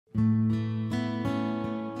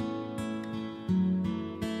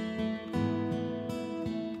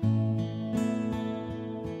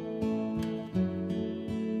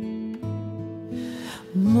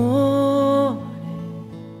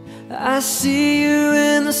see you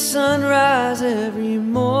in the sunrise every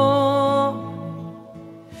morning.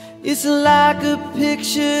 It's like a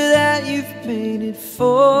picture that you've painted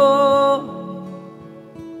for me,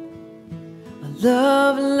 a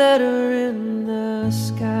love letter in the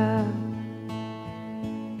sky.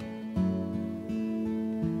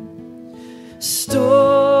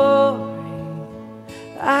 Story,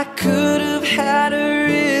 I could have had a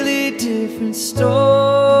really different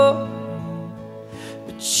story,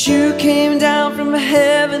 but you came down from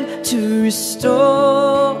heaven to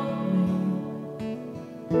restore me,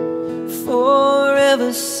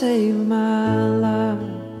 forever save my life.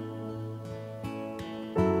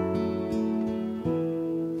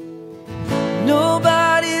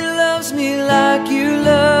 Nobody loves me like you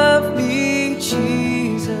love me,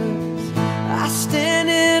 Jesus. I stand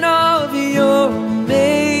in awe of your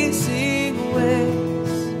amazing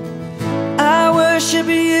ways. I worship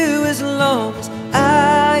you as long as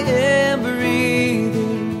I am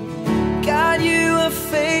breathing. God, you are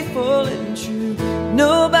faithful and true.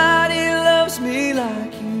 Nobody loves me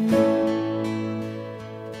like you.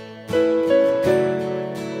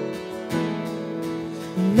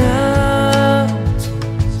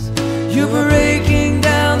 Mountains, you're breaking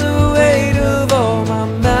down the weight of all my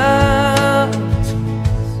mountains.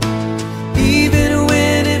 Even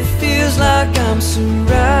when it feels like I'm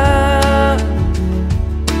surrounded,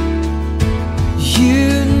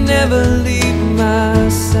 you never leave my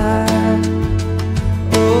side.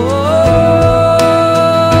 Oh,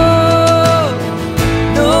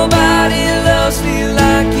 nobody loves me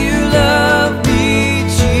like you love me,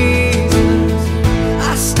 Jesus.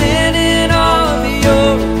 I stand in awe of your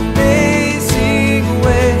amazing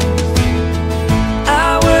ways. I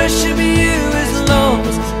worship you as long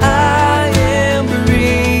as I am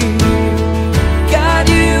breathing. God,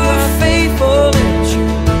 you are faithful and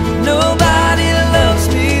true. Nobody loves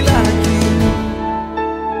me like you.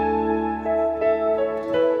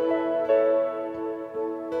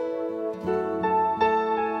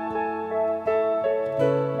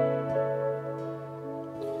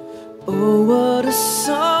 Oh, what a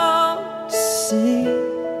song to sing.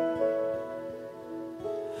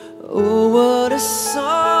 Oh, what a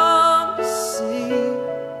song to sing.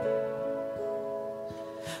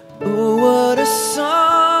 Oh, what a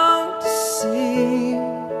song to sing.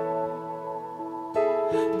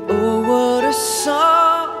 Oh, what a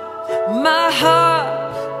song. My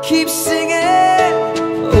heart keeps singing.